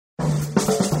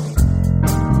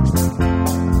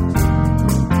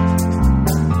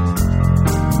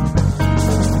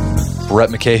Brett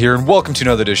McKay here, and welcome to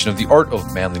another edition of the Art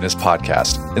of Manliness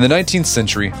podcast. In the 19th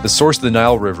century, the source of the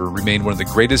Nile River remained one of the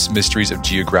greatest mysteries of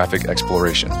geographic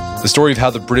exploration. The story of how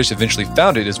the British eventually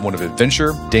found it is one of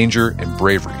adventure, danger, and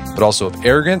bravery, but also of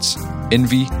arrogance,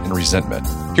 envy, and resentment.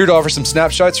 Here to offer some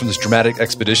snapshots from this dramatic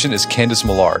expedition is Candace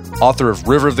Millard, author of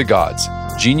River of the Gods,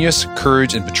 Genius,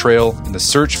 Courage, and Betrayal in the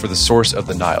Search for the Source of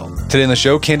the Nile. Today on the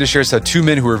show, Candace shares how two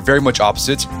men who are very much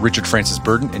opposites, Richard Francis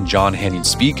Burton and John Hanning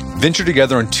Speke, venture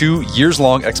together on 2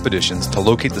 years-long expeditions to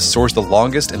locate the source of the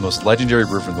longest and most legendary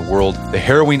river in the world, the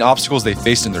harrowing obstacles they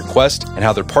faced in their quest, and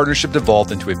how their partnership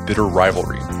devolved into a bitter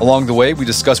rivalry. Along the way, we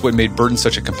discuss what made Burton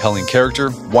such a compelling character,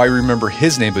 why we remember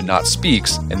his name but not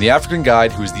Speke's, and the African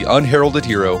guide who is the unheralded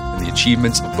hero and the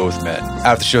achievements of both men.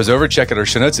 After the show's over, check out our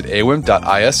show notes at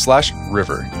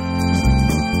awim.is/river.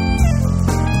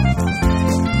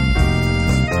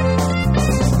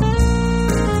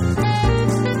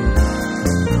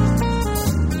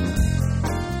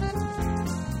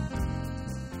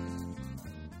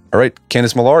 All right,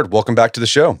 Candace Millard, welcome back to the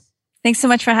show. Thanks so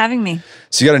much for having me.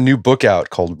 So you got a new book out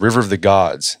called River of the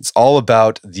Gods. It's all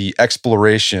about the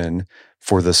exploration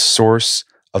for the source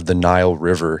of the Nile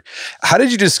River. How did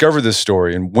you discover this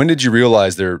story, and when did you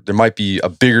realize there might be a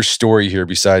bigger story here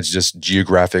besides just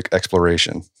geographic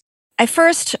exploration? I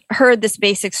first heard this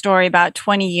basic story about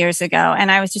 20 years ago, and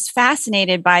I was just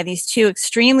fascinated by these two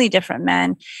extremely different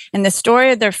men and the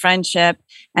story of their friendship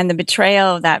and the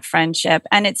betrayal of that friendship.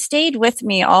 And it stayed with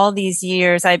me all these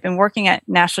years. I'd been working at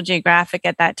National Geographic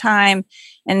at that time.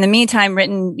 In the meantime,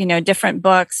 written, different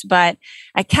books, but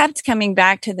I kept coming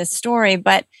back to this story.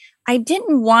 But I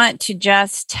didn't want to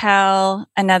just tell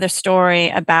another story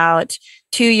about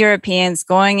two Europeans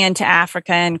going into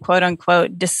Africa and quote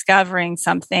unquote discovering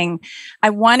something.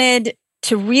 I wanted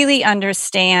to really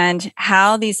understand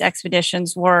how these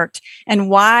expeditions worked and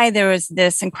why there was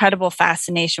this incredible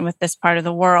fascination with this part of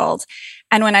the world.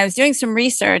 And when I was doing some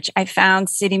research, I found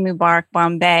Sidi Mubarak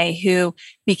Bombay, who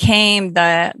became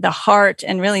the heart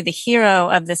and really the hero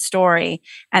of the story.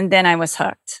 And then I was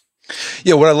hooked.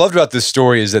 Yeah, what I loved about this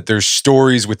story is that there's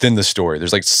stories within the story.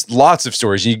 There's like lots of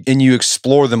stories, and you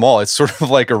explore them all. It's sort of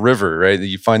like a river, right?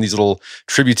 You find these little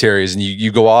tributaries, and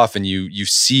you go off, and you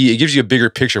see. It gives you a bigger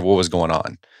picture of what was going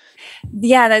on.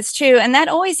 Yeah, that's true, and that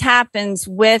always happens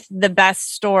with the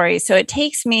best stories. So it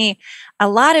takes me a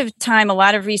lot of time, a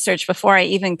lot of research before I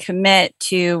even commit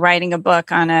to writing a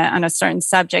book on a certain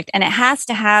subject, and it has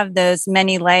to have those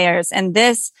many layers. And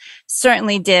this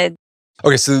certainly did.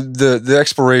 Okay, so the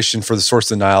exploration for the source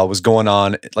of the Nile was going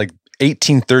on like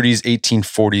 1830s,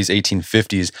 1840s,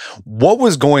 1850s. What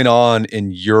was going on in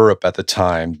Europe at the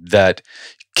time that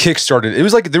kickstarted? It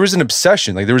was like there was an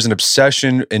obsession. Like there was an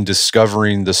obsession in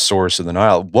discovering the source of the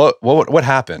Nile. What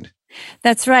happened?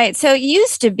 That's right. So it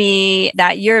used to be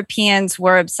that Europeans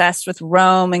were obsessed with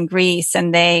Rome and Greece,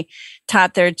 and they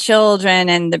taught their children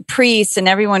and the priests, and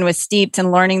everyone was steeped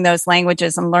in learning those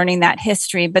languages and learning that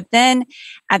history. But then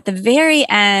at the very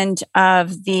end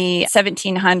of the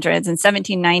 1700s, in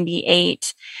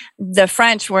 1798, the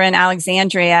French were in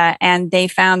Alexandria and they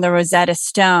found the Rosetta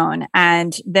Stone.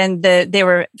 And then they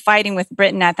were fighting with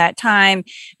Britain at that time.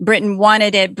 Britain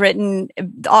wanted it.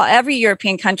 Every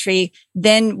European country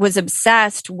then was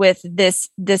obsessed with this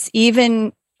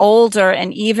even older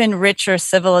and even richer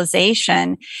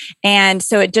civilization. And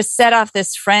so it just set off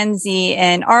this frenzy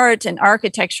in art and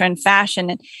architecture and fashion.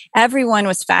 And everyone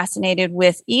was fascinated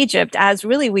with Egypt, as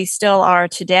really we still are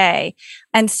today.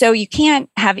 And so you can't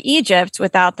have Egypt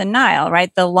without the Nile,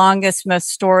 right? The longest, most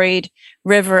storied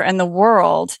river in the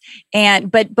world. And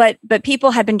but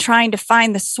people had been trying to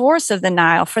find the source of the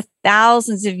Nile for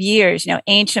thousands of years,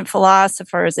 ancient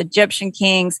philosophers, Egyptian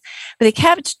kings, but they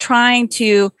kept trying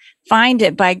to find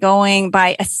it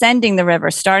by ascending the river,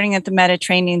 starting at the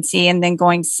Mediterranean Sea and then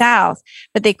going south.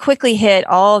 But they quickly hit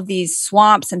all of these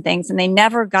swamps and things, and they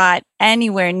never got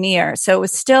anywhere near. So it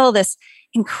was still this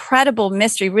incredible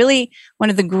mystery, really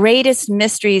one of the greatest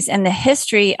mysteries in the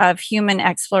history of human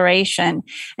exploration.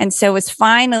 And so it was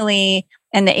finally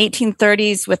in the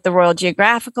 1830s with the Royal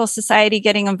Geographical Society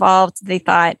getting involved, they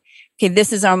thought, okay,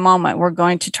 this is our moment. We're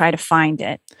going to try to find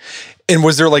it. And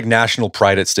was there like national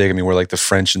pride at stake? I mean, were like the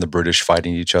French and the British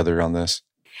fighting each other on this?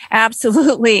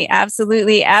 Absolutely.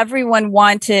 Absolutely. Everyone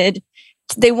wanted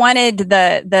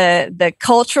the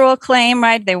cultural claim,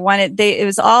 right? It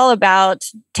was all about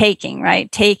taking,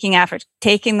 right? Taking Africa,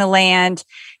 taking the land,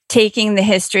 taking the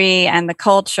history and the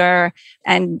culture,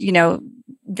 and,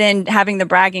 then having the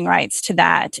bragging rights to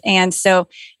that. And so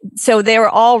they were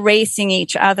all racing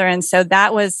each other. And so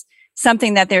that was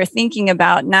something that they were thinking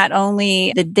about, not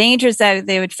only the dangers that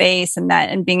they would face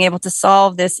and being able to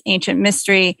solve this ancient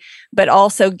mystery, but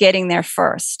also getting there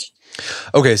first.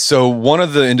 Okay, so one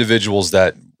of the individuals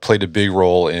that played a big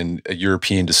role in a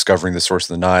European discovering the source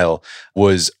of the Nile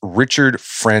was Richard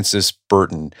Francis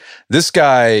Burton. This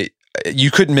guy, you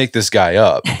couldn't make this guy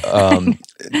up.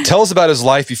 Tell us about his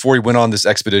life before he went on this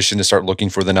expedition to start looking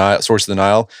for the Nile, source of the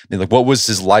Nile. I mean, like, what was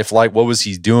his life like? What was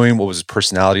he doing? What was his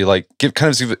personality like? Give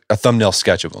a thumbnail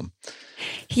sketch of him.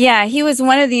 Yeah, he was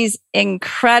one of these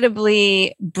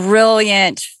incredibly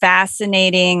brilliant,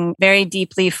 fascinating, very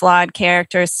deeply flawed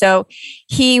characters. So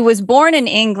he was born in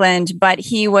England, but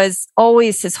he was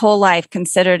always his whole life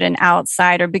considered an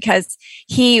outsider because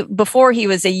before he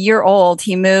was a year old,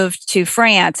 he moved to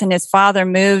France and his father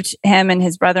moved him and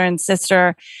his brother and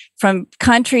sister from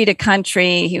country to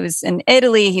country. He was in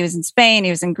Italy, he was in Spain, he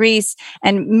was in Greece,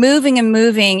 and moving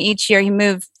each year. He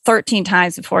moved 13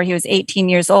 times before he was 18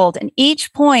 years old. And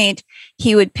each point,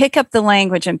 he would pick up the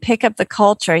language and pick up the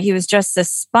culture. He was just a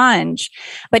sponge.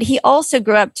 But he also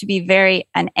grew up to be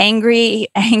an angry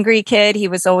kid. He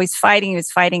was always fighting. He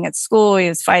was fighting at school. He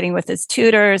was fighting with his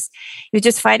tutors. He was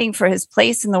just fighting for his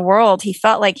place in the world. He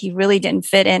felt like he really didn't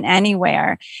fit in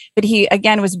anywhere. But he,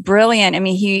 again, was brilliant. I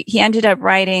mean, he ended up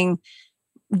writing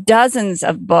dozens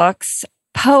of books,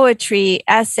 poetry,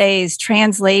 essays,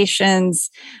 translations,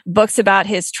 books about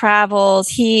his travels.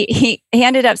 He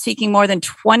ended up speaking more than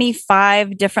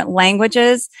 25 different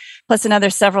languages, plus another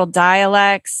several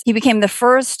dialects. He became the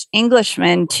first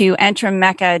Englishman to enter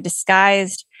Mecca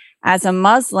disguised as a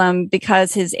Muslim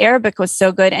because his Arabic was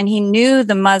so good and he knew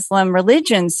the Muslim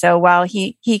religion so well.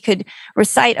 He could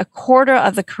recite a quarter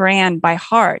of the Quran by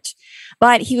heart.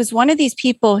 But he was one of these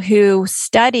people who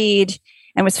studied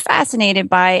and was fascinated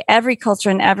by every culture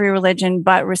and every religion,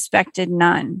 but respected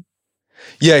none.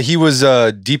 Yeah, he was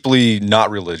deeply not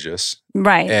religious.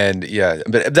 Right. And yeah,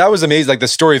 but that was amazing. Like the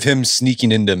story of him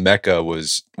sneaking into Mecca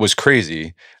was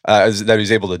crazy, that he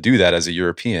was able to do that as a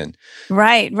European.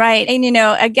 Right.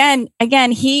 And,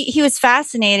 again, he was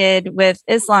fascinated with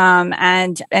Islam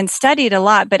and studied a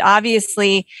lot, but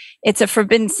obviously it's a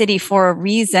forbidden city for a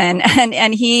reason.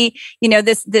 And he,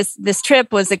 this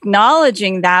trip was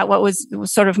acknowledging that what was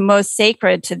sort of most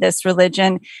sacred to this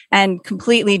religion and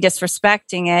completely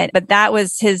disrespecting it. But that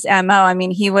was his MO. I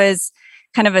mean, he was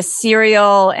kind of a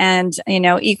serial and,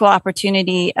 equal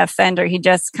opportunity offender. He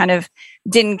just kind of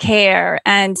didn't care.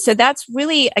 And so that's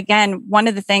really, again, one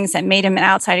of the things that made him an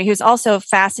outsider. He was also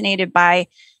fascinated by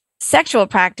sexual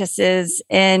practices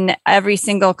in every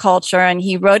single culture. And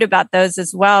he wrote about those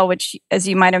as well, which, as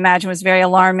you might imagine, was very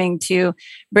alarming to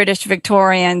British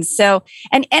Victorians. So,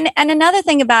 and another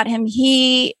thing about him,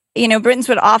 Britons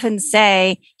would often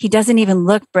say he doesn't even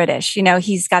look British.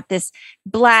 He's got this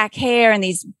black hair and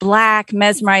these black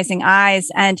mesmerizing eyes.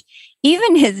 And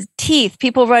even his teeth,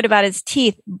 people wrote about his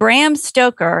teeth. Bram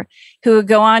Stoker, who would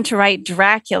go on to write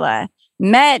Dracula,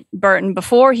 met Burton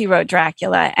before he wrote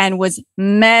Dracula and was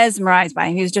mesmerized by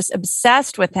him. He was just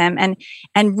obsessed with him.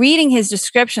 And reading his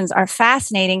descriptions are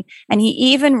fascinating. And he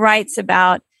even writes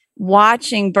about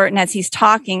watching Burton as he's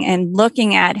talking and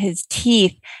looking at his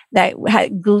teeth that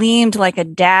had gleamed like a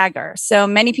dagger. So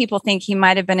many people think he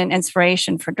might have been an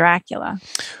inspiration for Dracula.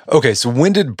 Okay, so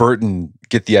when did Burton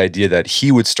get the idea that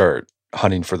he would start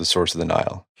hunting for the source of the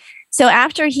Nile? So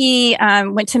after he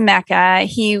went to Mecca,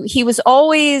 he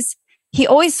always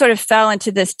sort of fell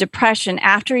into this depression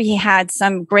after he had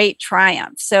some great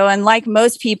triumph. So unlike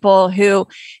most people who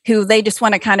they just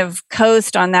want to kind of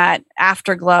coast on that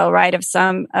afterglow, right, of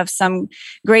some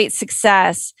great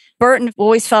success, Burton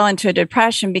always fell into a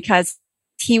depression because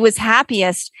he was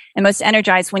happiest and most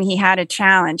energized when he had a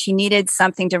challenge. He needed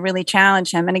something to really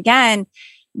challenge him. And again,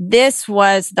 this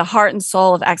was the heart and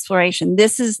soul of exploration.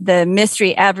 This is the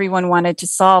mystery everyone wanted to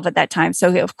solve at that time.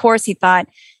 So of course he thought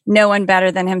no one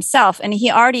better than himself. And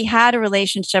he already had a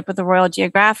relationship with the Royal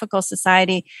Geographical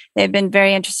Society. They've been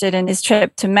very interested in his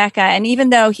trip to Mecca. And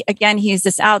even though, he's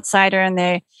this outsider and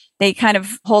they kind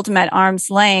of hold him at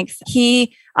arm's length,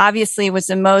 he obviously was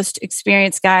the most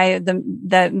experienced guy,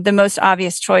 the most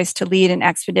obvious choice to lead an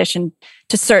expedition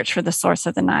to search for the source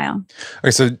of the Nile.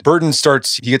 Okay, so Burton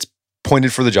he gets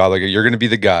pointed for the job, like, you're going to be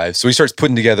the guy. So he starts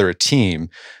putting together a team.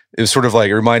 It was sort of like,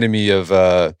 it reminded me of,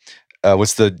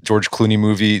 what's the George Clooney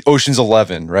movie? Ocean's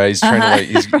 11, right? He's trying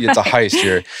to it's a heist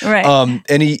here. Right.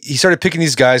 And he started picking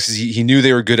these guys because he knew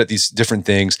they were good at these different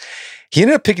things. He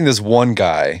ended up picking this one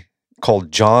guy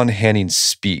called John Hanning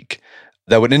Speke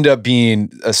that would end up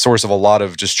being a source of a lot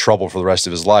of just trouble for the rest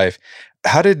of his life.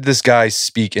 How did this guy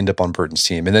Speke end up on Burton's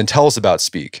team? And then tell us about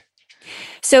Speke.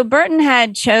 So Burton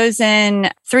had chosen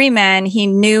 3 men he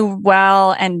knew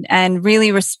well and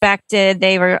really respected.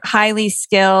 They were highly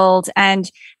skilled and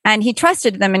he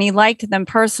trusted them and he liked them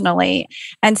personally.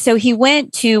 And so he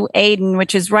went to Aden,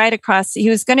 which is right across. He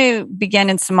was going to begin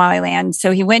in Somaliland.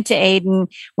 So he went to Aden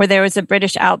where there was a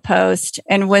British outpost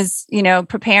and was,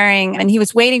 preparing, and he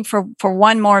was waiting for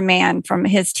one more man from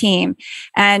his team.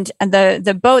 And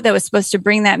the boat that was supposed to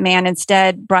bring that man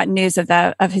instead brought news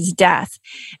of his death.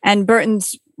 And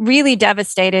Burton's really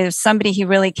devastated. It was somebody he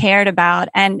really cared about.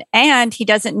 And he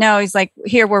doesn't know. He's like,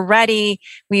 here, we're ready.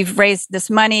 We've raised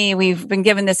this money. We've been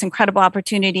given this incredible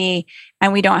opportunity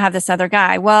and we don't have this other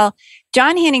guy. Well,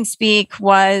 John Hanning Speke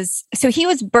was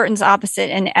Burton's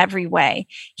opposite in every way.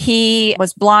 He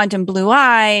was blonde and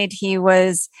blue-eyed. He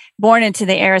was born into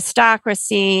the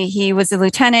aristocracy. He was a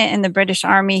lieutenant in the British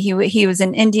Army. He was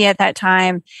in India at that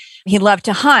time. He loved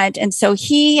to hunt. And so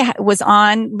he was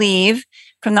on leave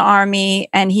from the army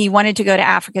and he wanted to go to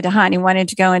Africa to hunt. He wanted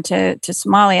to go into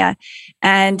Somalia.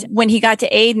 And when he got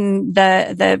to Aden,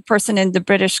 the person in the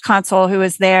British consul who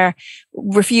was there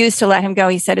refused to let him go.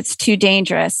 He said, it's too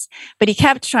dangerous. But he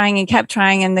kept trying.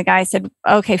 And the guy said,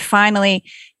 okay, finally,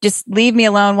 just leave me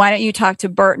alone. Why don't you talk to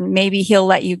Burton? Maybe he'll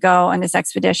let you go on his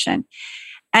expedition.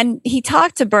 And he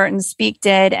talked to Burton, Speke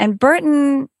did, and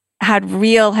Burton had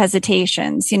real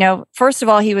hesitations. First of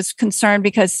all, he was concerned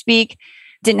because Speke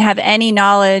didn't have any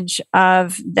knowledge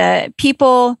of the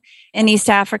people in East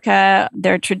Africa,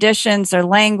 their traditions, their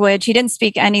language. He didn't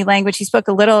speak any language. He spoke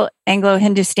a little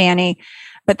Anglo-Hindustani,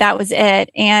 but that was it.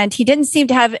 And he didn't seem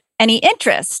to have any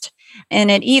interest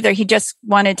in it either. He just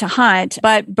wanted to hunt.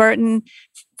 But Burton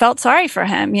felt sorry for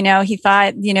him. He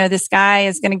thought, this guy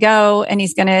is going to go and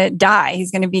he's going to die.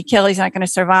 He's going to be killed. He's not going to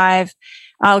survive.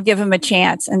 I'll give him a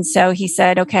chance. And so he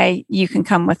said, okay, you can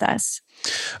come with us.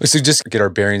 So just get our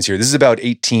bearings here. This is about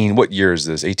what year is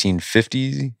this?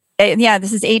 1850? Yeah,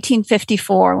 this is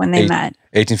 1854 when they met.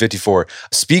 1854.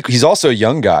 Speke, he's also a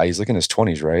young guy. He's like in his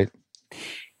 20s, right?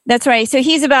 That's right. So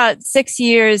he's about 6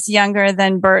 years younger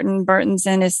than Burton. Burton's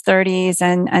in his 30s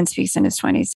and Speke's in his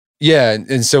 20s. Yeah.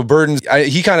 And so Burton,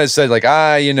 he kind of said like,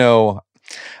 I didn't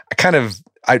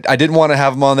want to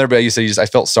have him on there, but he said, I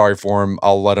felt sorry for him.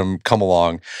 I'll let him come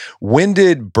along. When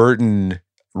did Burton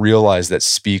realize that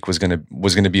Speke was going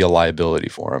to be a liability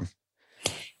for him?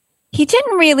 He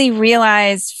didn't really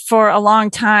realize for a long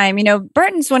time.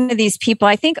 Burton's one of these people,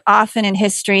 I think often in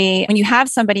history, when you have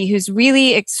somebody who's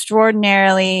really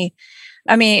extraordinarily,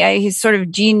 he's sort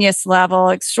of genius level,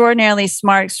 extraordinarily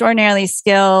smart, extraordinarily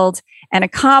skilled and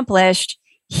accomplished,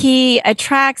 he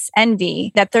attracts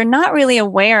envy that they're not really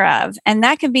aware of. And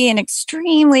that can be an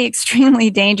extremely, extremely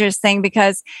dangerous thing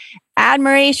because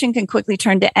admiration can quickly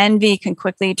turn to envy, can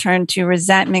quickly turn to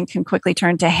resentment, can quickly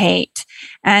turn to hate.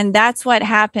 And that's what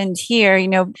happened here.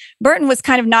 Burton was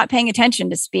kind of not paying attention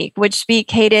to Speke, which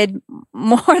Speke hated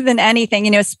more than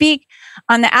anything. Speke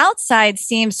on the outside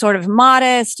seems sort of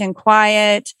modest and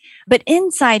quiet, but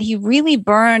inside he really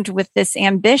burned with this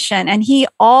ambition. And he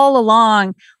all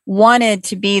along wanted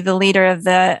to be the leader of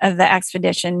the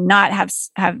expedition, not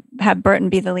have Burton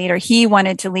be the leader. He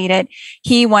wanted to lead it.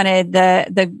 He wanted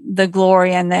the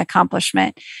glory and the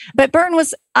accomplishment. But Burton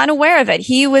was unaware of it.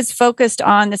 He was focused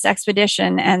on this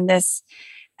expedition and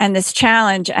this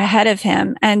challenge ahead of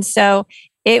him. And so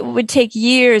it would take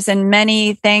years and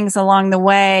many things along the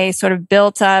way sort of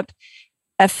built up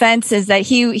offenses that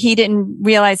he didn't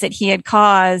realize that he had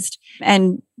caused,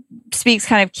 and Speke's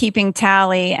kind of keeping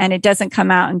tally, and it doesn't come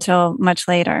out until much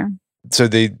later. So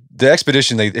the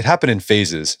expedition, it happened in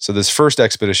phases. So this first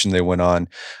expedition they went on,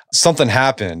 something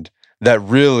happened that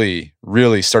really,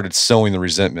 really started sowing the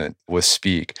resentment with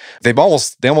Speke. They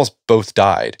almost both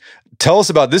died. Tell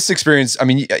us about this experience.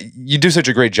 You do such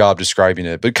a great job describing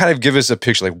it, but kind of give us a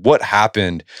picture, like what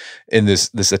happened in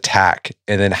this attack,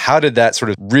 and then how did that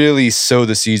sort of really sow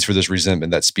the seeds for this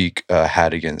resentment that Speke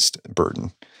had against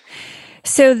Burton?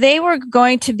 So they were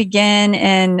going to begin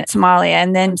in Somalia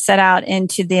and then set out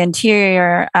into the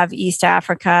interior of East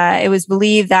Africa. It was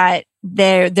believed that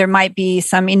there might be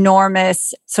some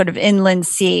enormous sort of inland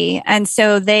sea. And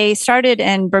so they started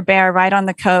in Berbera, right on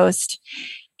the coast.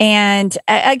 And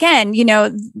again,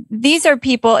 these are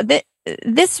people that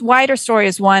this wider story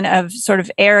is one of sort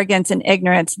of arrogance and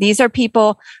ignorance. These are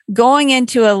people going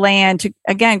into a land to,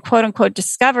 again, quote unquote,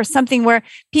 discover something where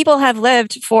people have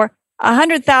lived for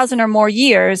 100,000 or more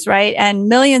years, right? And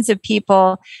millions of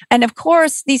people. And of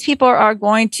course, these people are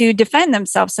going to defend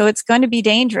themselves. So it's going to be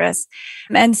dangerous.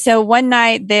 And so one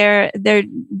night they're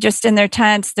just in their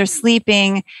tents, they're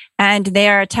sleeping, and they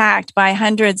are attacked by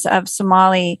hundreds of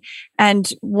Somali.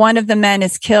 And one of the men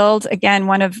is killed. Again,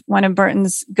 one of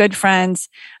Burton's good friends.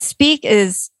 Speke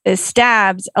is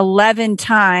stabbed 11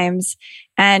 times.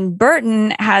 And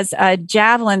Burton has a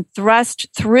javelin thrust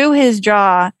through his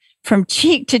jaw from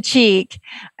cheek to cheek,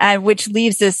 which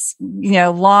leaves this,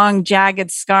 long, jagged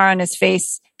scar on his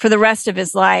face for the rest of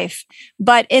his life.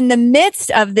 But in the midst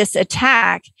of this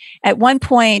attack, at one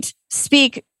point,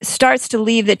 Speke starts to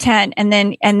leave the tent, and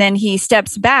then he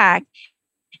steps back,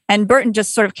 and Burton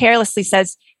just sort of carelessly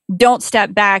says, "Don't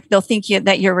step back; they'll think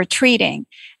that you're retreating."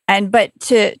 But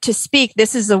to Speke,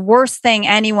 this is the worst thing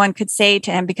anyone could say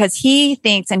to him, because he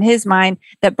thinks in his mind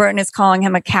that Burton is calling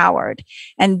him a coward,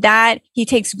 and that he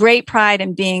takes great pride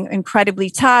in being incredibly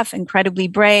tough, incredibly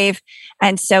brave.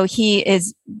 And so he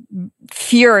is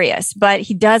furious, but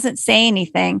he doesn't say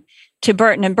anything to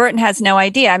Burton, and Burton has no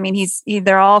idea. I mean,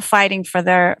 they're all fighting for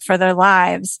their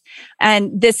lives, and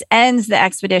this ends the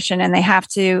expedition, and they have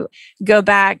to go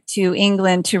back to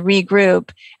England to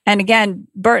regroup. And again,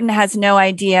 Burton has no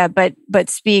idea, but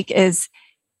Speke is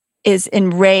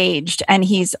enraged, and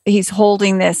he's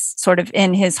holding this sort of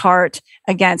in his heart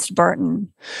against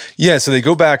Burton. Yeah, so they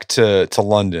go back to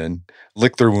London,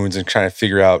 lick their wounds, and try to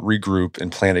figure out, regroup,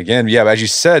 and plan again. Yeah, but as you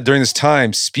said, during this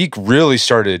time, Speke really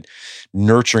started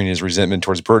nurturing his resentment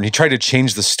towards Burton. He tried to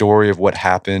change the story of what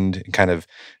happened, and kind of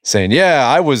saying, "Yeah,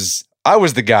 I was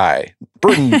the guy.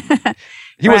 Burton,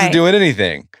 he wasn't doing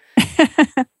anything."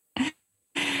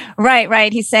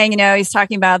 Right. He's saying, he's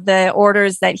talking about the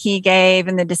orders that he gave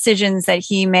and the decisions that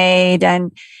he made.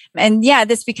 And yeah,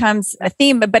 this becomes a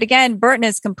theme. But again, Burton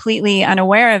is completely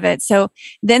unaware of it. So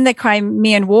then the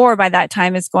Crimean War by that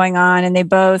time is going on, and they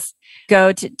both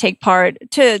go to take part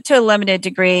to a limited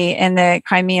degree in the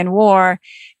Crimean War.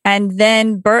 And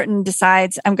then Burton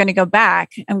decides, I'm going to go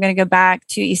back. I'm going to go back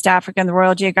to East Africa, and the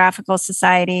Royal Geographical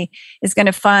Society is going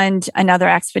to fund another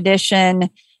expedition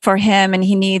for him, and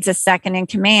he needs a second in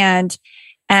command.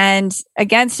 And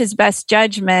against his best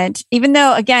judgment, even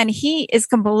though, again, he is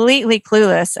completely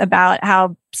clueless about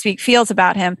how Speke feels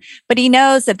about him, but he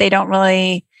knows that they don't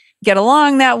really get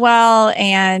along that well,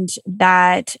 and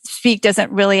that Speke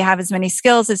doesn't really have as many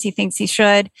skills as he thinks he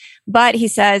should. But he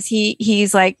says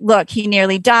he's like, look, he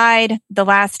nearly died the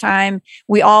last time.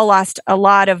 We all lost a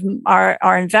lot of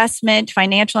our investment,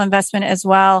 financial investment as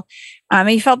well.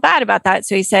 He felt bad about that.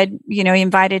 So he said, he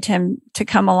invited him to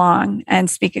come along,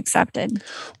 and Speke accepted.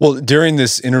 Well, during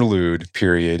this interlude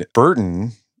period,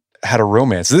 Burton had a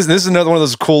romance. This is another one of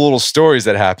those cool little stories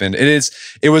that happened.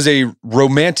 It was a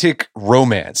romantic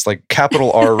romance, like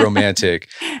capital R romantic,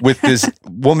 with this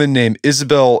woman named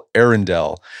Isabel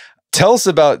Arundel. Tell us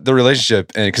about the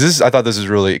relationship, and because I thought this was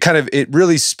really it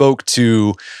really spoke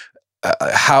to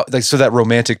how, like, so that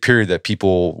romantic period that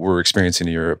people were experiencing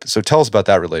in Europe. So tell us about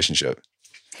that relationship.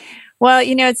 Well,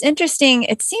 it's interesting.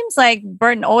 It seems like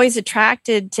Burton always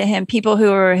attracted to him people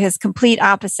who were his complete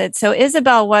opposite. So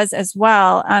Isabel was as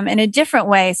well, in a different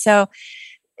way. So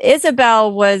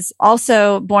Isabel was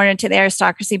also born into the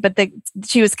aristocracy, but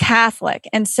she was Catholic.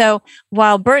 And so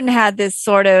while Burton had this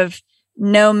sort of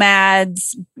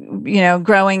nomads,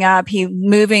 growing up, he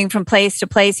moving from place to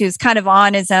place, he was kind of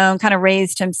on his own, kind of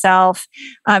raised himself.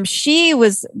 She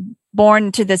was born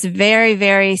into this very,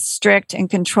 very strict and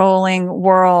controlling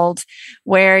world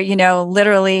where,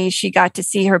 literally she got to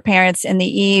see her parents in the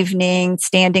evening,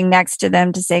 standing next to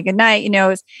them to say goodnight.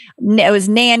 It was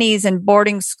nannies and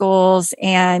boarding schools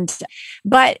and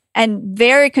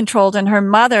very controlled. And her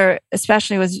mother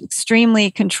especially was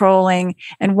extremely controlling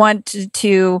and wanted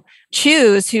to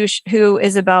choose who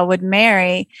Isabel would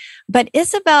marry. But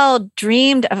Isabel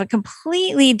dreamed of a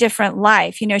completely different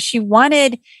life. She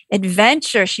wanted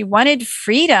adventure. She wanted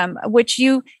freedom, which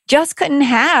you just couldn't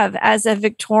have as a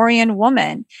Victorian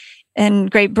woman in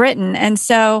Great Britain. And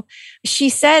so she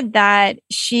said that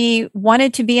she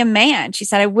wanted to be a man. She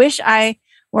said, I wish I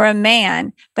were a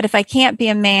man, but if I can't be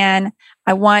a man,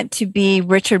 I want to be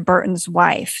Richard Burton's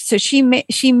wife. So she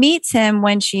meets him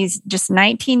when she's just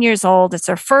 19 years old. It's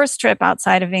her first trip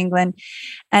outside of England.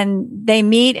 and they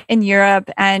meet in Europe,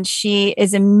 and she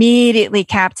is immediately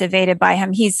captivated by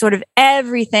him. He's sort of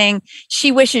everything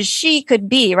she wishes she could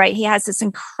be, right? He has this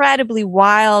incredibly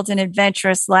wild and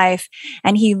adventurous life,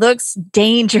 and he looks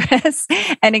dangerous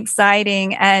and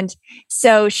exciting. And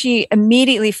so she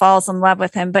immediately falls in love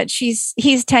with him, but he's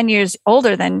 10 years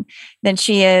older than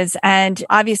she is, and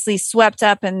obviously swept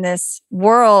up in this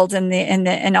world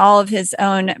and all of his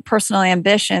own personal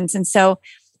ambitions. And so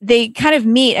they kind of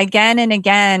meet again and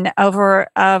again over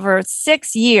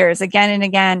 6 years, again and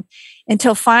again,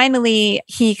 until finally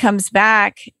he comes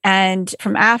back and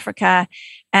from Africa,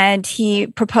 and he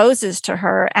proposes to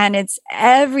her, and it's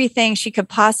everything she could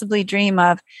possibly dream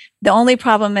of. The only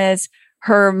problem is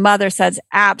her mother says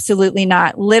absolutely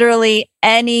not. Literally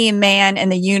any man in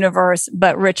the universe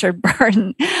but Richard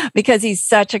Burton, because he's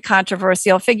such a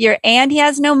controversial figure, and he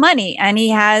has no money, and he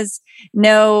has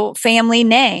no family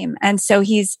name. And so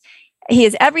he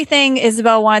is everything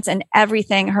Isabel wants and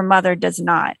everything her mother does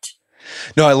not.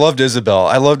 No, I loved Isabel.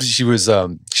 I loved she was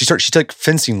she took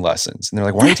fencing lessons, and they're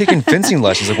like, "Why are you taking fencing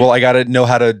lessons?" Like, well, I got to know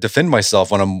how to defend myself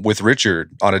when I'm with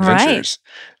Richard on adventures.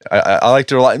 Right. I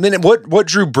liked her a lot. I mean, what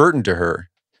drew Burton to her?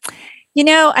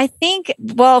 I think,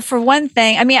 well, for one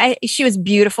thing, I mean, she was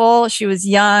beautiful, she was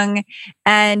young,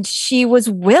 and she was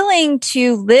willing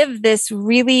to live this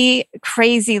really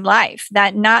crazy life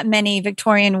that not many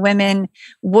Victorian women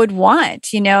would want.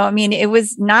 I mean, it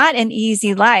was not an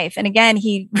easy life. And again,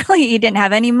 he didn't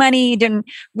have any money. He didn't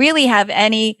really have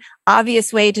any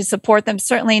obvious way to support them,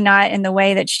 certainly not in the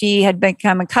way that she had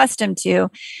become accustomed to.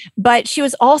 But she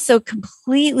was also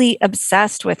completely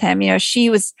obsessed with him. She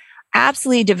was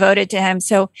absolutely devoted to him.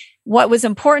 So what was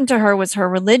important to her was her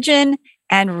religion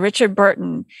and Richard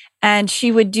Burton, and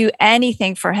she would do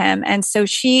anything for him. And so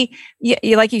she,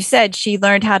 like you said, she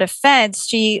learned how to fence.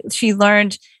 She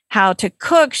learned how to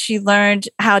cook. She learned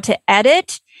how to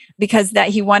edit, because that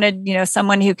he wanted,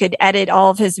 someone who could edit all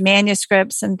of his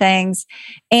manuscripts and things.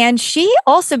 And she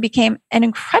also became an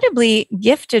incredibly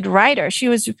gifted writer. She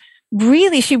was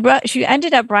really, she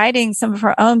ended up writing some of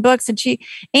her own books,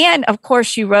 and of course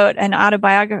she wrote an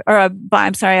autobiography, or a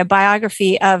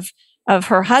biography of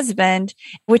her husband,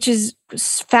 which is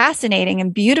fascinating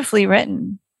and beautifully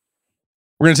written.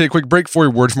 We're going to take a quick break for a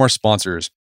word from our sponsors.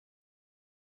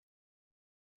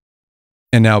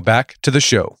 And now back to the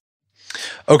show.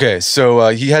 Okay,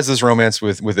 so he has this romance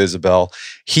with Isabel.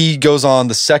 He goes on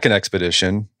the second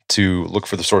expedition to look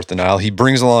for the source of the Nile. He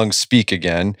brings along Speke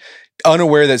again,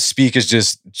 unaware that Speke is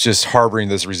just harboring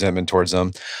this resentment towards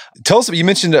them. Tell us, you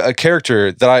mentioned a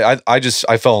character that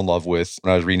I fell in love with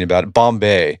when I was reading about it,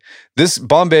 Bombay. This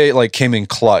Bombay came in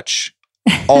clutch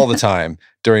all the time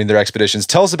during their expeditions.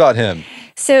 Tell us about him.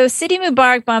 So Sidi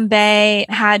Mubarak Bombay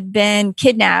had been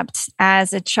kidnapped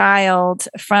as a child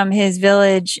from his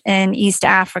village in East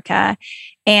Africa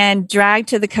and dragged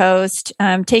to the coast,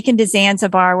 taken to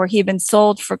Zanzibar, where he had been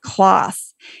sold for cloth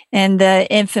in the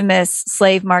infamous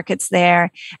slave markets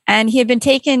there. And he had been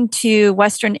taken to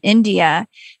Western India,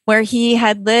 where he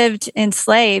had lived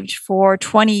enslaved for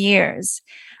 20 years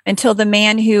until the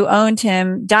man who owned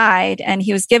him died, and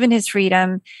he was given his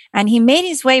freedom. And he made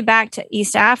his way back to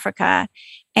East Africa,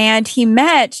 and he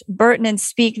met Burton and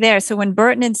Speke there. So when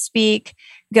Burton and Speke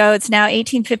go, it's now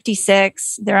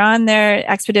 1856, they're on their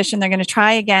expedition, they're going to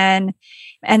try again.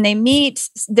 And they meet,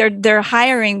 they're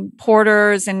hiring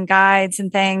porters and guides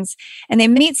and things. And they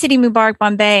meet Sidi Mubarak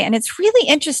Bombay. And it's really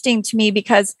interesting to me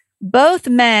because both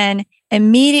men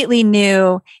immediately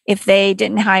knew if they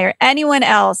didn't hire anyone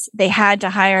else, they had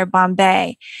to hire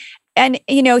Bombay. And,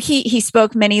 he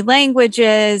spoke many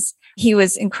languages. He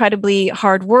was incredibly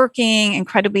hardworking,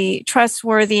 incredibly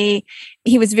trustworthy.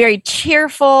 He was very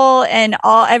cheerful in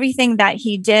everything that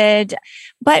he did.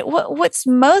 But what's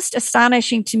most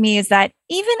astonishing to me is that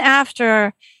even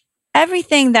after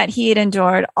everything that he had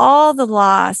endured, all the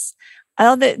loss,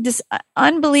 this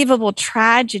unbelievable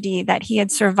tragedy that he had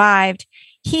survived,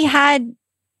 he had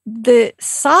the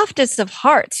softest of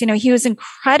hearts. He was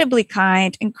incredibly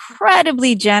kind,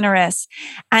 incredibly generous.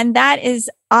 And that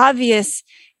is obvious.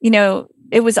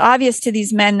 It was obvious to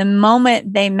these men the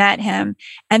moment they met him.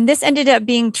 And this ended up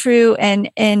being true in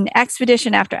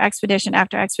expedition after expedition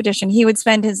after expedition. He would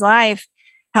spend his life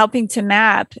helping to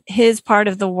map his part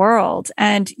of the world.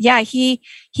 And he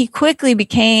quickly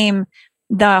became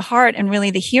the heart and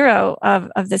really the hero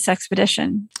of this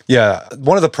expedition. Yeah.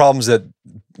 One of the problems that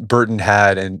Burton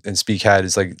had and Speke had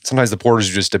is sometimes the porters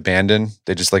are just abandoned.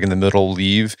 They just in the middle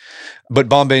leave. But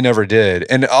Bombay never did.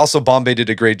 And also Bombay did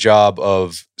a great job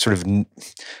of sort of,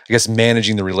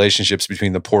 managing the relationships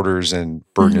between the porters and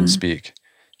Burton and Speke.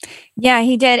 Yeah,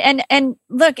 he did. And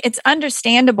look, it's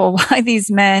understandable why these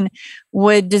men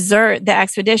would desert the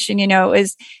expedition,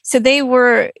 is so they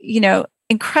were,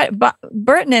 incredible.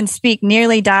 Burton and Speke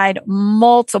nearly died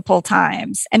multiple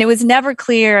times. And it was never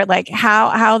clear like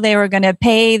how they were going to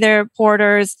pay their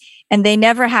porters. And they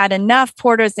never had enough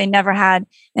porters. They never had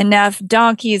enough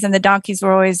donkeys, and the donkeys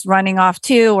were always running off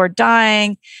too or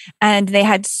dying. And they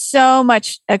had so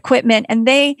much equipment. And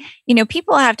they,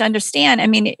 people have to understand, I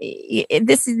mean,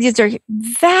 these are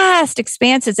vast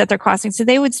expanses that they're crossing. So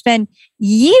they would spend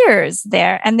years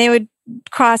there, and they would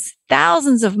cross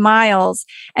thousands of miles,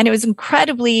 and it was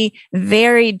incredibly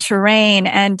varied terrain.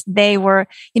 And they were,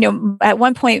 at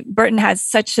one point, Burton has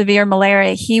such severe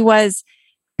malaria. He was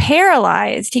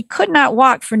paralyzed. He could not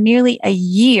walk for nearly a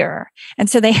year. And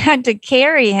so they had to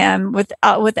carry him with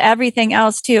everything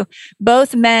else too.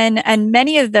 Both men and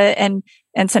many of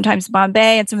and sometimes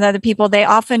Bombay and some of the other people, they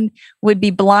often would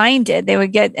be blinded. They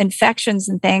would get infections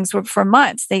and things for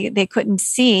months. They couldn't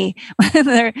see when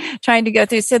they're trying to go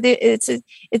through. So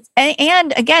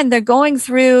and again, they're going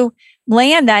through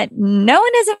land that no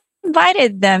one has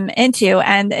invited them into,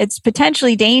 and it's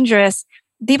potentially dangerous.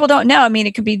 People don't know. I mean,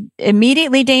 it could be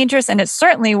immediately dangerous, and it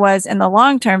certainly was in the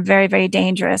long term very, very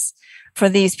dangerous for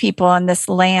these people on this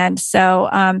land. So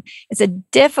it's a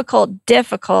difficult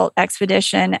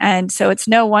expedition. And so it's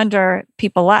no wonder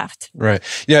people left. Right.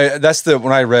 Yeah,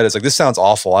 when I read, it's like, this sounds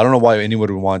awful. I don't know why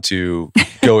anyone would want to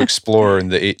go explore in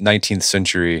the 19th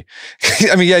century.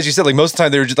 I mean, yeah, as you said, like most of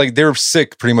the time they were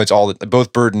sick pretty much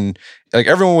both Burton, like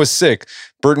everyone was sick.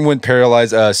 Burton went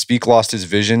paralyzed. Speke lost his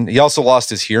vision. He also lost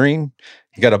his hearing.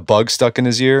 He got a bug stuck in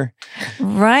his ear.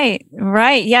 Right.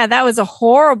 Yeah, that was a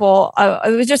horrible,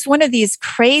 it was just one of these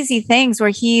crazy things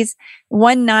where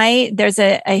one night there's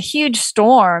a huge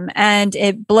storm and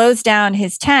it blows down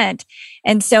his tent.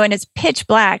 And it's pitch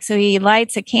black. So he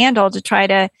lights a candle to try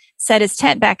to set his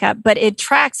tent back up, but it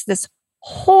tracks this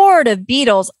horde of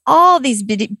beetles. All these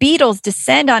beetles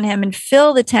descend on him and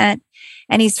fill the tent,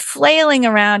 and he's flailing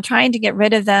around trying to get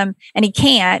rid of them, and he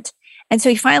can't. And so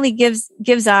he finally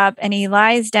gives up, and he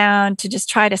lies down to just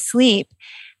try to sleep.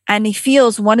 And he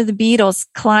feels one of the beetles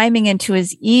climbing into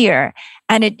his ear,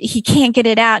 and he can't get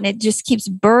it out. And it just keeps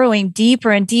burrowing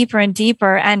deeper and deeper and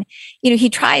deeper. And, he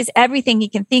tries everything he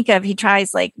can think of. He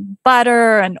tries like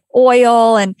butter and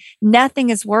oil, and nothing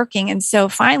is working. And so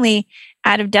finally,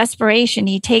 out of desperation,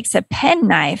 he takes a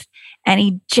penknife and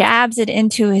he jabs it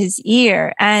into his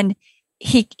ear, and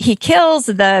he kills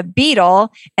the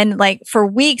beetle. And like for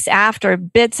weeks after,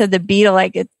 bits of the beetle,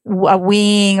 like a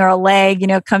wing or a leg,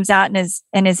 comes out in his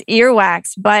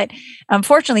earwax. But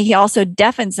unfortunately, he also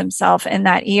deafens himself in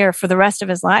that ear for the rest of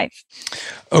his life.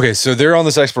 Okay, so they're on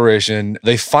this exploration.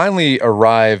 They finally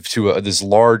arrive to this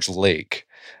large lake.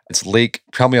 It's Lake,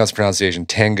 help me on this pronunciation,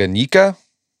 Tanganyika?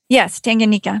 Yes,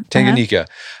 Tanganyika. Tanganyika.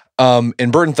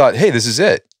 And Burton thought, hey, this is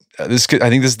it. I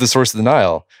think this is the source of the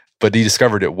Nile. But he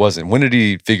discovered it wasn't. When did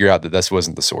he figure out that this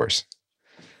wasn't the source?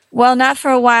 Well, not for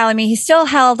a while. I mean, he still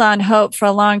held on hope for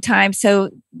a long time.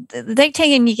 So Lake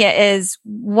Tanganyika is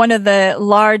one of the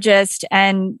largest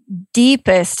and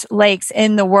deepest lakes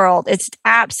in the world. It's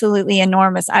absolutely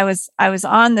enormous. I was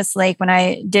on this lake when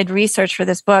I did research for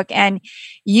this book, and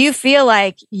you feel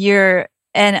like you're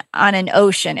on an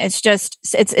ocean. It's just,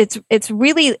 it's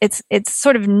really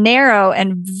sort of narrow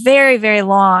and very, very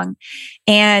long.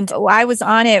 And I was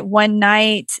on it one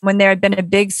night when there had been a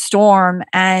big storm,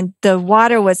 and the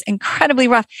water was incredibly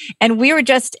rough. And we were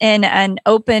just in an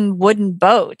open wooden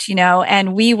boat,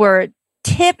 and we were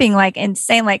tipping like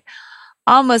insane, like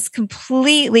almost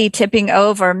completely tipping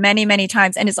over many, many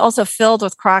times. And it's also filled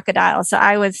with crocodiles. So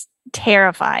I was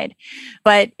terrified,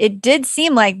 but it did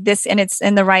seem like this, and it's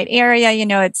in the right area.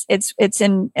 It's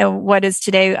in what is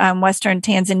today Western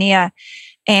Tanzania.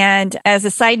 And as a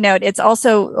side note, it's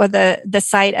also the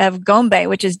site of Gombe,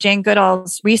 which is Jane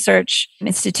Goodall's research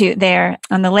institute there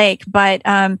on the lake. But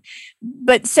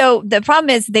so the problem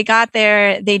is they got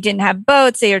there, they didn't have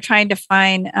boats. They were trying to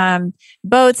find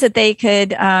boats that they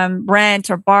could rent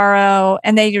or borrow,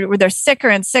 and they're sicker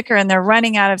and sicker, and they're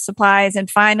running out of supplies. And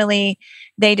finally,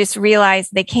 they just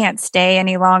realized they can't stay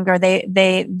any longer.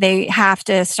 They have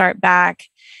to start back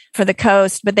for the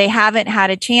coast, but they haven't had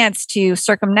a chance to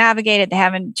circumnavigate it. They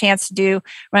haven't a chance to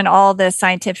run all the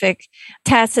scientific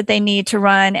tests that they need to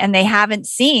run. And they haven't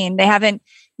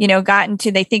gotten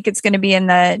to, they think it's going to be in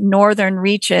the northern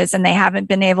reaches, and they haven't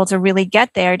been able to really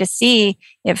get there to see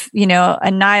if,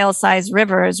 a Nile-sized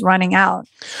river is running out.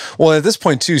 Well, at this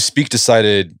point too, Speke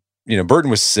decided,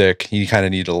 Burton was sick. He kind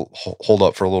of needed to hold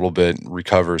up for a little bit and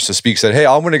recover. So Speke said, hey,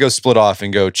 I'm going to go split off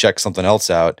and go check something else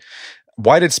out.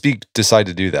 Why did Speke decide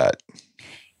to do that?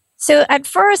 So at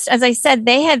first, as I said,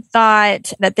 they had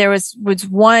thought that there was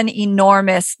one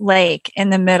enormous lake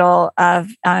in the middle of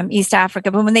East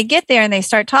Africa. But when they get there and they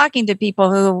start talking to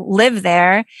people who live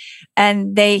there,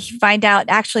 and they find out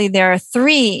actually there are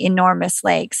 3 enormous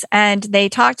lakes. And they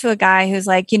talk to a guy who's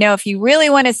like, if you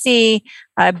really want to see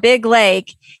a big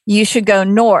lake, you should go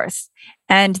north.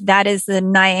 And that is the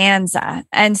Nyanza.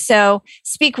 And so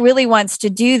Speke really wants to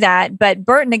do that. But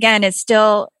Burton, again, is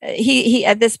still, he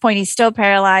at this point, he's still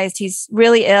paralyzed. He's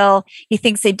really ill. He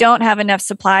thinks they don't have enough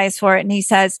supplies for it. And he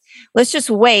says, let's just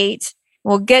wait.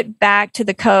 We'll get back to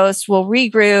the coast. We'll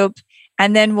regroup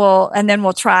and then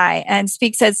we'll try. And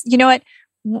Speke says, you know what?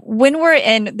 When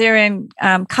they're in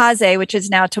Kaze, which is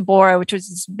now Tabora, which was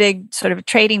this big sort of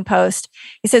trading post.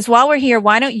 He says, while we're here,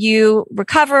 why don't you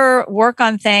recover, work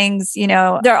on things?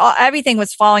 Everything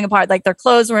was falling apart. Like their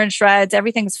clothes were in shreds.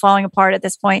 Everything was falling apart at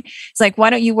this point. It's like, why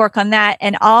don't you work on that?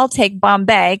 And I'll take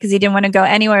Bombay, because he didn't want to go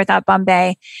anywhere without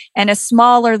Bombay, and a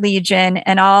smaller legion,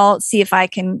 and I'll see if I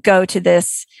can go to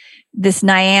this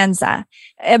Nyanza.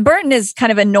 And Burton is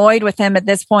kind of annoyed with him at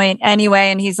this point anyway.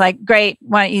 And he's like, great,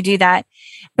 why don't you do that?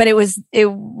 But it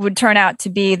would turn out to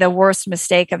be the worst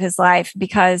mistake of his life,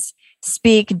 because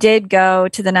Speke did go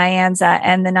to the Nyanza,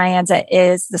 and the Nyanza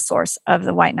is the source of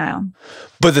the White Nile.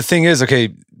 But the thing is,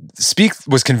 okay, Speke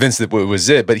was convinced that it was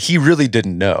it, but he really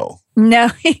didn't know. No,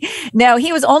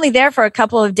 he was only there for a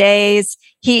couple of days.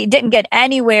 He didn't get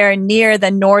anywhere near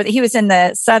the north. He was in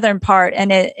the southern part,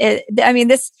 and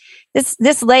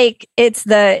this lake, it's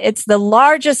the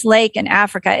largest lake in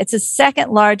Africa. It's the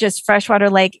second largest freshwater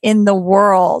lake in the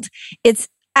world. It's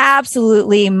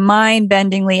absolutely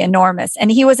mind-bendingly enormous.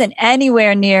 And he wasn't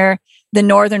anywhere near the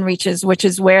northern reaches, which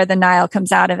is where the Nile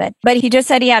comes out of it. But he just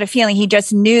said he had a feeling. He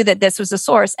just knew that this was the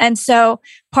source. And so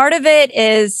part of it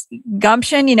is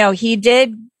gumption. He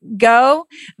did go.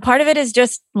 Part of it is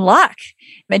just luck.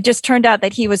 It just turned out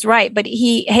that he was right, but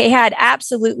he had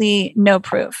absolutely no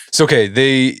proof. So,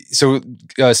 okay,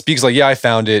 Speke's like, yeah, I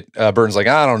found it. Burton's like,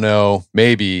 I don't know,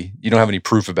 maybe. You don't have any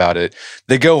proof about it.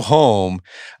 They go home,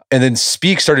 and then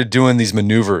Speke started doing these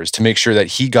maneuvers to make sure that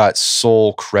he got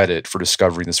sole credit for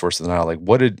discovering the source of the Nile. Like,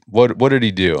 what did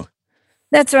he do?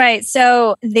 That's right.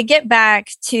 So they get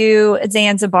back to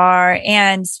Zanzibar,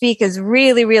 and Speke is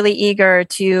really, really eager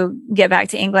to get back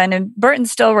to England, and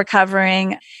Burton's still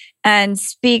recovering. And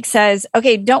Speke says,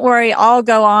 okay, don't worry, I'll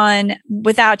go on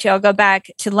without you. I'll go back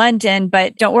to London,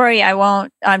 but don't worry, I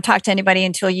won't talk to anybody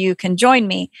until you can join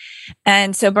me.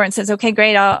 And so Burton says, okay,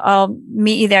 great, I'll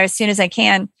meet you there as soon as I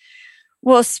can.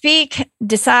 Well, Speke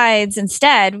decides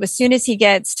instead, as soon as he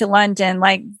gets to London,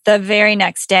 like the very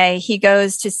next day, he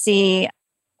goes to see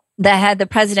the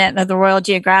president of the Royal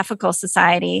Geographical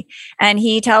Society. And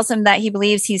he tells him that he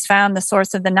believes he's found the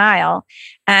source of the Nile.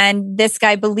 And this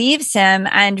guy believes him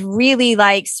and really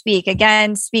likes Speke.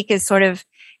 Again, Speke is sort of,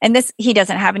 and he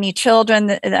doesn't have any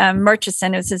children.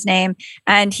 Murchison is his name.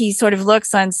 And he sort of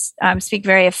looks on Speke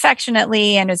very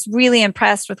affectionately and is really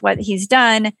impressed with what he's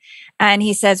done. And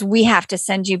he says, we have to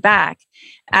send you back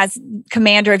as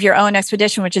commander of your own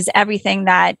expedition, which is everything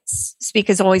that Speke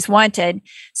has always wanted.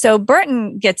 So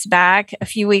Burton gets back a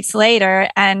few weeks later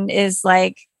and is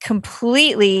like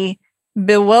completely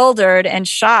bewildered and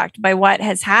shocked by what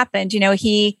has happened.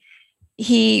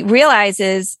 He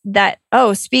realizes that,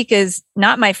 Speke is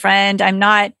not my friend. I'm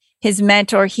not his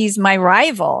mentor. He's my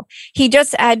rival.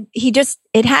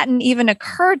 It hadn't even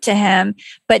occurred to him,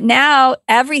 but now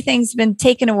everything's been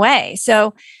taken away.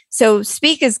 So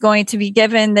Speke is going to be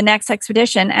given the next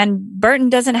expedition, and Burton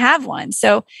doesn't have one.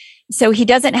 So he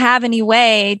doesn't have any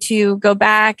way to go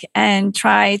back and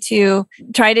try to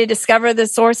discover the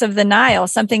source of the Nile,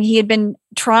 something he had been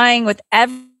trying with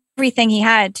everything he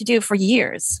had to do for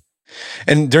years.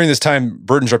 And during this time,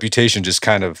 Burton's reputation just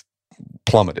kind of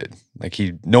plummeted. Like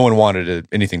no one wanted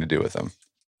anything to do with him.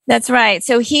 That's right.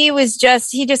 So he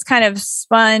just kind of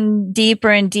spun deeper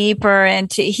and deeper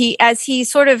as he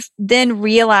sort of then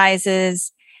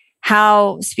realizes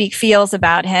how Speke feels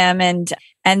about him. And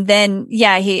then,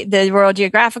 the Royal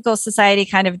Geographical Society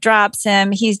kind of drops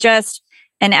him. He's just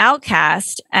an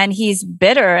outcast, and he's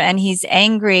bitter and he's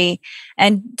angry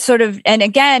and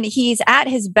again, he's at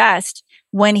his best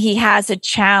when he has a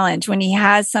challenge, when he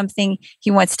has something he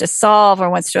wants to solve or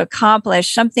wants to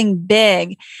accomplish, something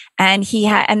big, and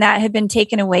and that had been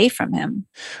taken away from him.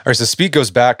 All right, so Speke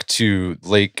goes back to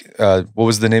Lake, what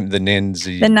was the name? The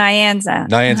Nyanza. The Nyanza.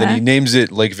 Nyanza, and he names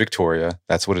it Lake Victoria.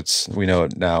 That's what we know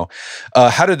it now.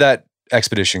 How did that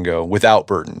expedition go without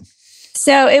Burton?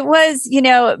 So it was,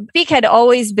 Speak had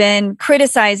always been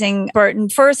criticizing Burton,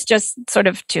 first just sort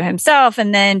of to himself,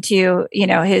 and then to,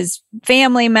 his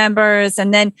family members,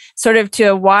 and then sort of to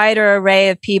a wider array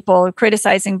of people,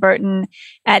 criticizing Burton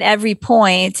at every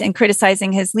point and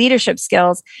criticizing his leadership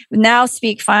skills. Now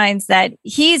Speak finds that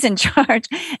he's in charge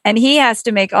and he has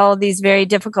to make all of these very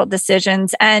difficult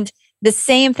decisions. And the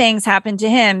same things happen to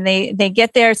him. They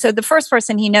get there. So the first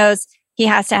person he knows he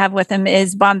has to have with him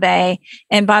is Bombay.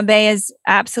 And Bombay is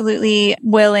absolutely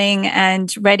willing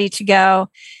and ready to go.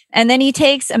 And then he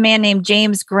takes a man named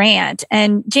James Grant.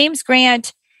 And James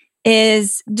Grant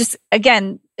is just,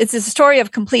 again, it's a story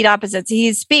of complete opposites.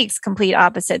 He speaks complete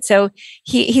opposite. So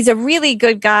he's a really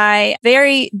good guy,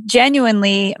 very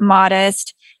genuinely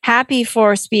modest, happy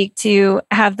for Speak to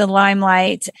have the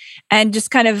limelight, and just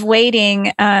kind of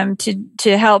waiting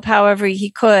to help however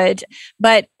he could.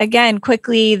 But again,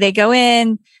 quickly they go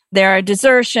in, there are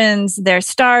desertions, they're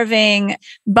starving,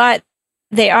 but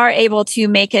they are able to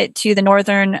make it to the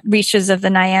northern reaches of the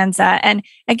Nyanza. And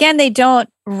again, they don't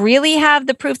really have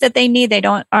the proof that they need. They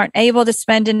aren't able to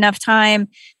spend enough time.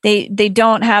 They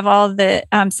don't have all the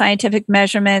scientific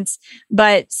measurements,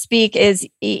 but Speak is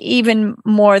even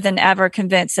more than ever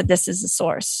convinced that this is the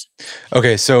source.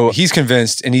 Okay, so he's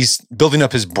convinced, and he's building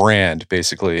up his brand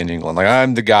basically in England. Like,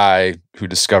 I'm the guy who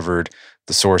discovered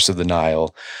the source of the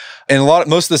Nile. And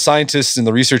most of the scientists and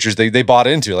the researchers, they bought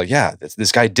into it. Like, yeah,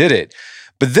 this guy did it.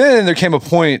 But then there came a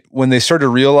point when they started to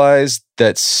realize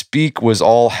that Speak was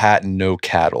all hat and no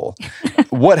cattle.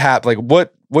 What happened? Like,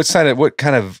 what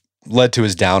kind of led to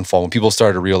his downfall when people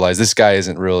started to realize this guy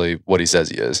isn't really what he says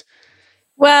he is?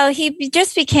 Well,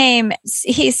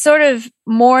 he's sort of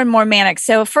more and more manic.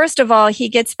 So first of all, he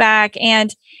gets back,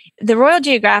 and the Royal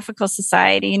Geographical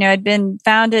Society, had been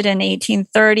founded in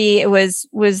 1830. It was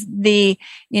the,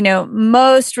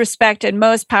 most respected,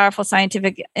 most powerful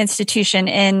scientific institution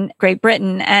in Great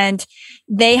Britain. And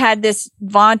they had this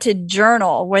vaunted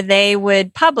journal where they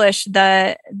would publish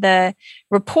the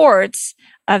reports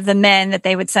of the men that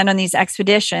they would send on these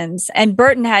expeditions. And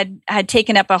Burton had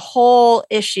taken up a whole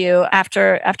issue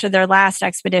after their last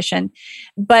expedition.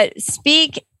 But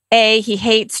Speak, A, he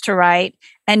hates to write,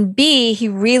 and B, he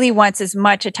really wants as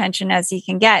much attention as he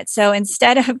can get. So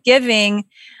instead of giving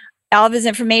all of his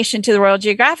information to the Royal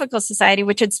Geographical Society,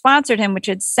 which had sponsored him, which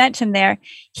had sent him there,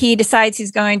 he decides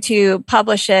he's going to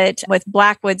publish it with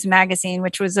Blackwood's magazine,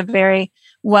 which was a very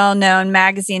well-known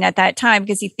magazine at that time,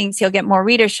 because he thinks he'll get more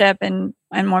readership and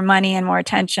more money and more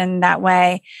attention that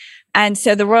way. And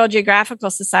so the Royal Geographical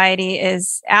Society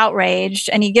is outraged,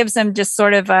 and he gives them just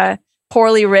sort of a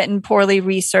poorly written, poorly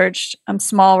researched,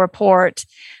 small report.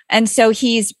 And so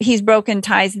he's broken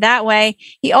ties that way.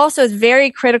 He also is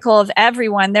very critical of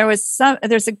everyone. There's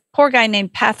a poor guy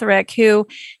named Petherick who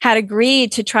had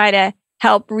agreed to try to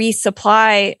help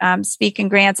resupply Speak and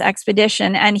Grant's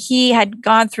expedition. And he had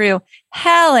gone through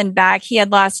hell and back. He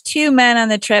had lost 2 men on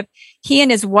the trip. He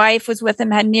and his wife was with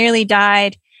him, had nearly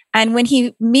died. And when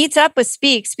he meets up with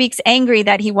Speak's angry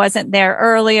that he wasn't there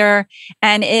earlier,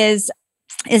 and is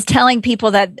telling people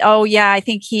that, oh yeah, I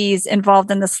think he's involved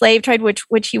in the slave trade,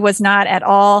 which he was not at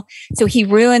all. So he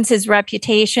ruins his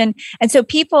reputation. And so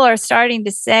people are starting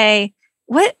to say,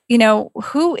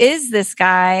 who is this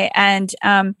guy? And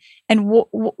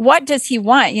what does he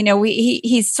want?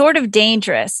 He's sort of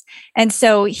dangerous. And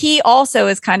so he also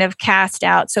is kind of cast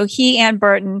out. So he and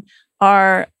Burton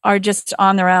are just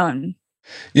on their own.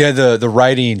 Yeah, the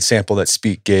writing sample that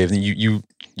Speak gave, and you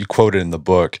quoted in the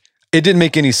book, it didn't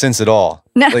make any sense at all.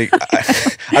 No. Like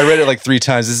I read it like 3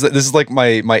 times. This is like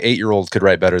my 8-year-old could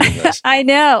write better than this. I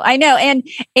know.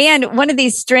 And one of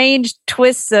these strange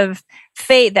twists of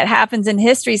fate that happens in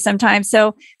history sometimes.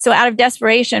 So out of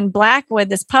desperation, Blackwood,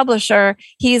 this publisher,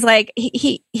 he's like,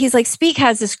 Speak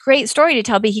has this great story to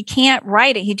tell, but he can't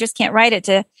write it. He just can't write it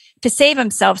to save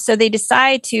himself. So they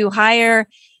decide to hire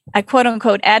a quote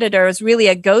unquote editor, is really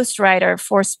a ghostwriter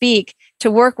for Speak, to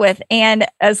work with. And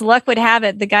as luck would have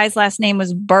it, the guy's last name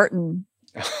was Burton.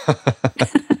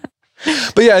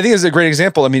 But yeah, I think it's a great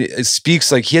example. I mean, it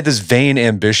speaks like he had this vain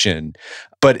ambition,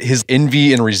 but his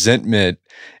envy and resentment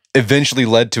eventually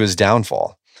led to his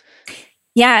downfall.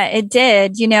 Yeah, it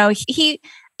did. He,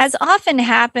 as often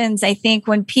happens, I think,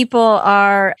 when people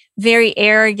are very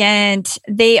arrogant,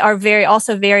 they are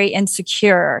also very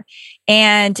insecure.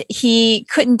 And he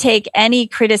couldn't take any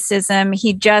criticism.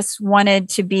 He just wanted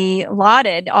to be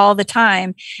lauded all the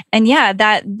time. And yeah,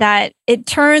 that it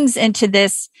turns into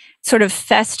this sort of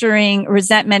festering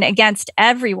resentment against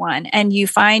everyone. And you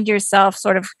find yourself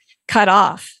sort of cut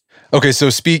off. Okay, so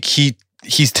Speak,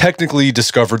 he's technically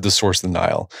discovered the source of the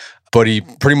Nile, but he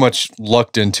pretty much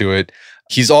lucked into it.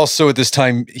 He's also at this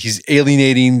time, he's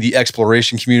alienating the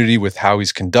exploration community with how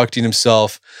he's conducting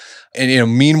himself.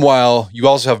 And meanwhile, you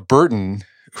also have Burton,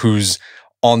 who's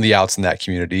on the outs in that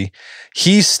community.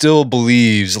 He still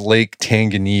believes Lake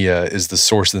Tanganyika is the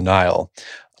source of the Nile.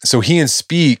 So he and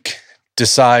Speke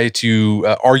decide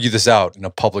to argue this out in a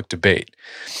public debate.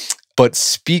 But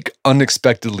Speke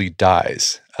unexpectedly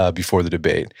dies before the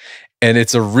debate. And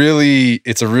it's a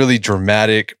really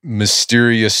dramatic,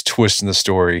 mysterious twist in the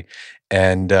story.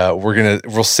 And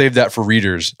we'll save that for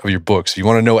readers of your books. If you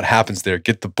want to know what happens there,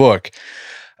 get the book.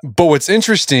 But what's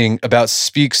interesting about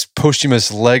Speke's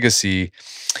posthumous legacy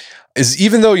is,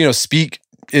 even though, Speke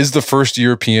is the first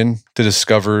European to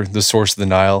discover the source of the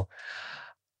Nile,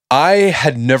 I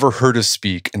had never heard of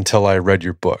Speke until I read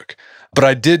your book. But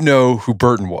I did know who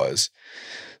Burton was.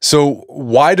 So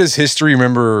why does history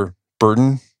remember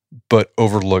Burton but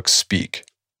overlook Speke?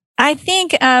 I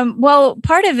think,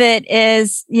 part of it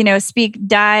is, Speke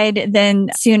died then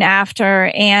soon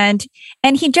after, and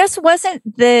he just wasn't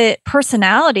the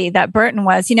personality that Burton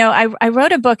was. I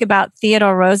wrote a book about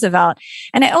Theodore Roosevelt,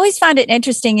 and I always found it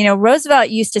interesting. Roosevelt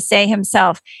used to say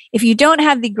himself, if you don't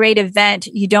have the great event,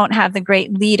 you don't have the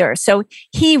great leader. So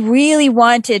he really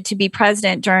wanted to be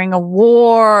president during a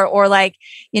war or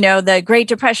the Great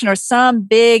Depression or some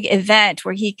big event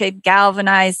where he could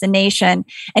galvanize the nation.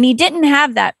 And he didn't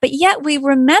have that. But yet we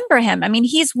remember him. I mean,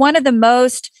 he's one of the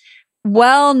most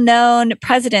well-known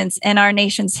presidents in our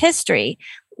nation's history.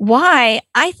 Why?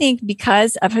 I think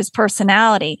because of his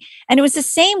personality. And it was the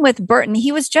same with Burton.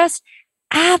 He was just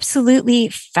absolutely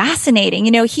fascinating.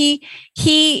 He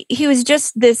was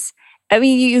just this,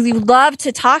 you love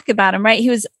to talk about him, right? He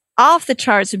was off the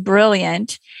charts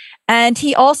brilliant. And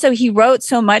he wrote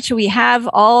so much. We have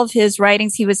all of his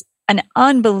writings. He was an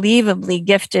unbelievably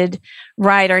gifted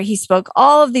writer. He spoke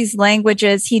all of these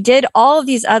languages. He did all of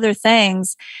these other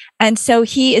things. And so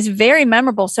he is very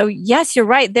memorable. So yes, you're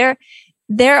right.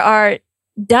 There are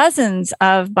dozens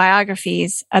of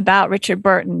biographies about Richard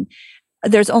Burton.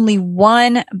 There's only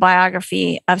one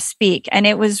biography of Speke, and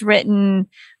it was written,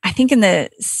 I think, in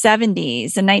the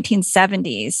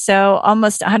 1970s. So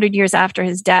almost 100 years after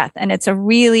his death. And it's a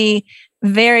really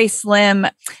very slim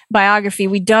biography.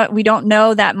 We don't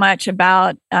know that much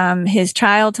about his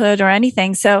childhood or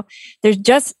anything. So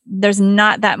there's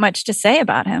not that much to say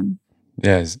about him.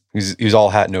 Yeah, he's all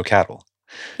hat, no cattle.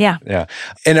 Yeah. Yeah.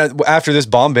 And after this,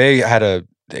 Bombay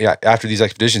after these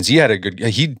expeditions,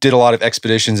 he did a lot of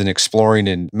expeditions and exploring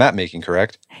and map making,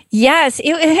 correct? Yes.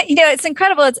 It's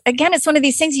incredible. It's one of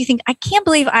these things you think, I can't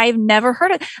believe I've never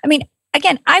heard of. I mean,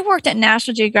 again, I worked at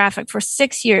National Geographic for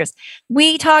 6 years.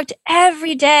 We talked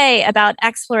every day about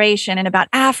exploration and about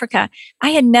Africa. I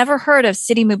had never heard of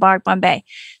Sidi Mubarak Bombay.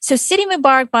 So Sidi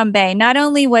Mubarak Bombay, not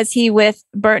only was he with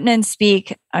Burton and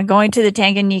Speke going to the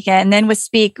Tanganyika, and then with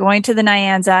Speke going to the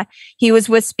Nyanza, he was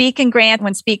with Speke and Grant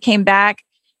when Speke came back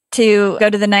to go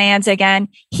to the Nyanza again.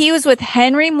 He was with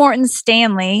Henry Morton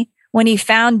Stanley when he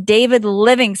found David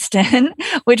Livingstone,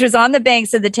 which was on the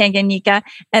banks of the Tanganyika.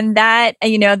 And that,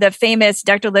 the famous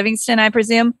Dr. Livingstone, I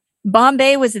presume,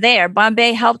 Bombay was there.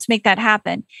 Bombay helped make that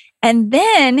happen. And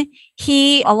then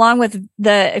he, along with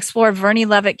the explorer Verney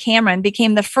Leavitt Cameron,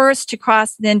 became the first to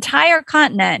cross the entire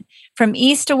continent from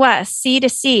east to west, sea to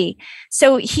sea.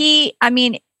 So it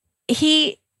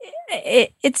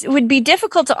would be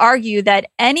difficult to argue that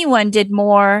anyone did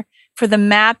more for the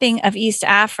mapping of East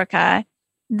Africa,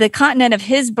 the continent of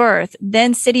his birth,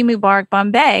 than Sidi Mubarak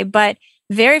Bombay, but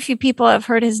very few people have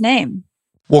heard his name.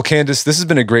 Well, Candace, this has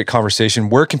been a great conversation.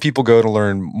 Where can people go to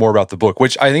learn more about the book?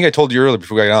 Which I think I told you earlier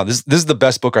before we got on. This is the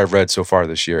best book I've read so far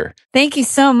this year. Thank you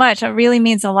so much. It really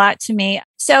means a lot to me.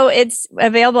 So it's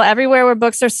available everywhere where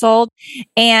books are sold.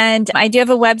 And I do have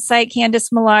a website,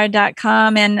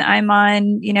 CandaceMillard.com, and I'm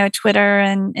on, Twitter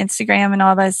and Instagram and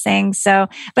all those things. So,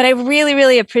 but I really,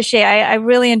 really appreciate, I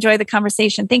really enjoy the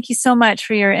conversation. Thank you so much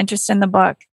for your interest in the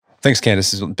book. Thanks,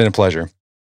 Candace. It's been a pleasure.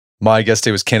 My guest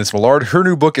today was Candace Millard. Her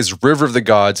new book is River of the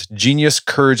Gods, Genius,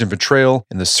 Courage, and Betrayal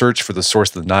in the Search for the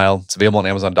Source of the Nile. It's available on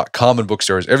Amazon.com and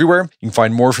bookstores everywhere. You can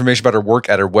find more information about her work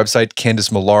at her website,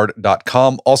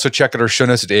 CandaceMillard.com. Also check out our show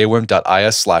notes at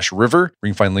aom.is/river, where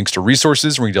you can find links to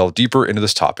resources where you delve deeper into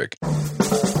this topic.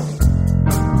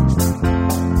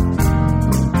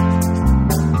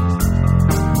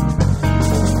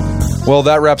 Well,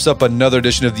 that wraps up another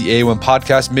edition of the AOM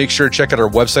podcast. Make sure to check out our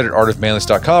website at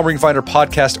artofmanliness.com, where you can find our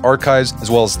podcast archives,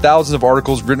 as well as thousands of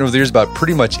articles written over the years about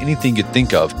pretty much anything you could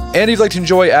think of. And if you'd like to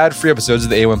enjoy ad-free episodes of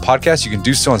the AOM podcast, you can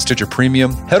do so on Stitcher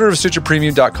Premium. Head over to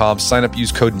StitcherPremium.com, sign up,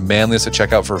 use code manliness at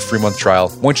checkout for a free month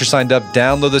trial. Once you're signed up,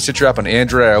 download the Stitcher app on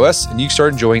Android or iOS, and you can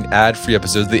start enjoying ad-free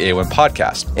episodes of the AOM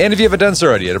podcast. And if you haven't done so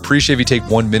already, I'd appreciate if you take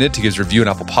 1 minute to give us a review on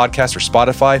Apple Podcasts or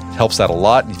Spotify. It helps out a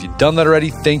lot. And if you've done that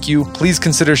already, thank you. Please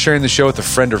consider sharing the show with a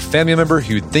friend or family member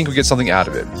who you'd think would get something out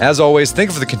of it. As always, thank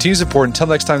you for the continued support. Until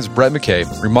next time, it's Brett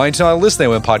McKay. Remind you not to listen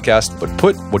to the AOM podcast, but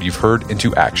put what you've heard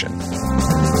into action.